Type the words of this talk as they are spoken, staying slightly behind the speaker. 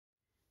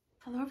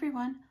Hello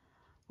everyone,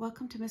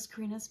 welcome to Miss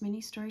Corina's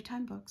Mini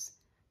Storytime Books.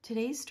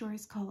 Today's story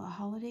is called A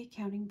Holiday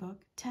Counting Book,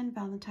 10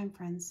 Valentine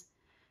Friends.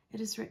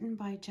 It is written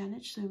by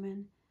Janet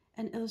Schulman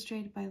and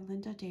illustrated by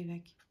Linda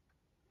Davick.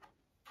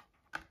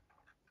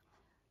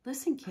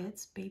 Listen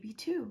kids, baby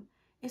too.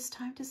 It's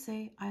time to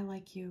say I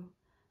like you.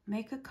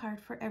 Make a card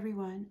for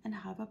everyone and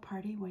have a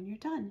party when you're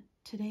done.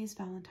 Today's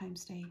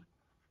Valentine's Day.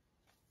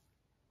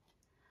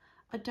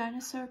 A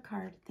dinosaur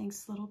card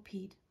thinks little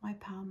Pete, my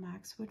pal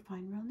Max, would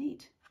find real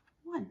neat.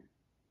 1.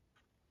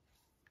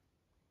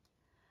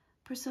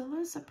 Priscilla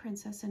is a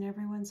princess in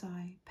everyone's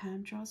eye.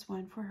 Pam draws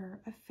one for her,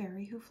 a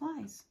fairy who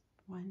flies.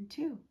 1,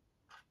 2.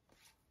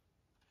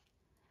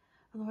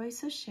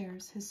 Aloysius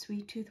shares his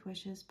sweet tooth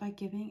wishes by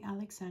giving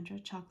Alexandra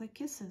chocolate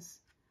kisses.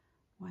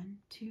 1,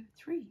 2,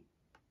 3.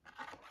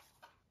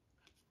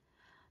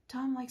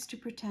 Tom likes to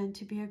pretend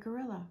to be a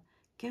gorilla.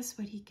 Guess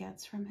what he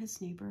gets from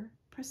his neighbor,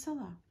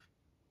 Priscilla.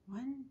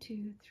 1,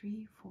 2,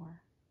 3,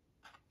 4.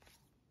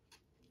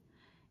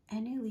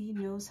 Annie Lee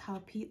knows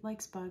how Pete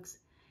likes bugs.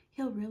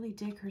 He'll really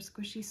dig her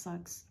squishy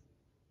slugs.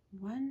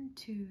 1,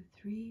 2,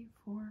 3,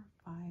 4,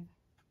 5.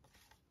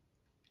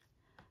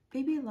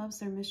 Baby loves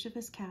their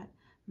mischievous cat.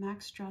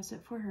 Max draws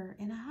it for her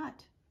in a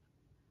hat.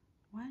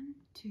 1,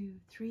 2,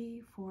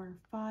 3, 4,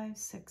 5,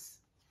 6.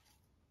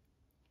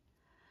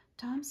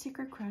 Tom's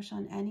secret crush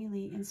on Annie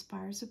Lee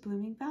inspires a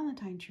blooming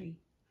Valentine tree.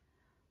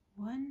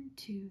 1,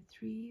 2,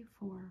 3,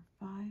 4,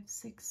 5,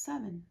 6,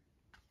 7.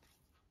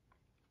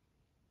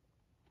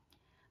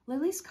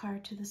 Lily's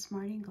card to the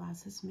smarting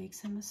glasses makes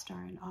him a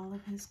star in all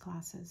of his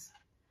classes.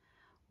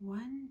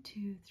 1,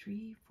 2,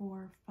 3,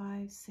 4,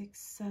 5, 6,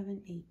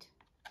 7, 8.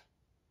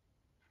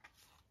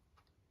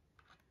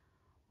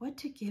 What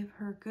to give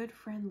her good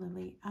friend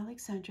Lily,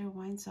 Alexandra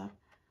winds up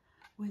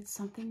with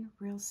something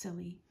real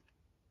silly.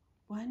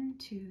 1,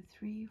 2,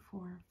 3,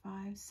 4,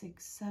 5,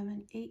 6,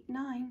 7, 8,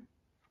 9.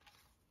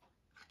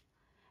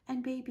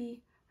 And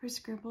baby, her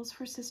scribbles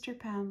for Sister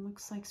Pam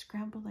looks like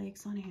scrambled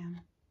eggs on ham.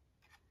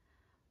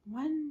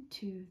 1,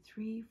 2,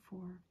 3, 4,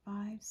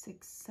 5,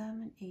 6,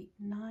 7, 8,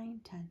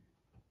 9, 10.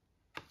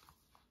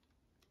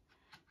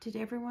 Did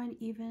everyone,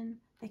 even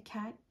the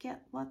cat,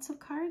 get lots of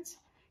cards?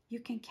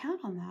 You can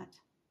count on that.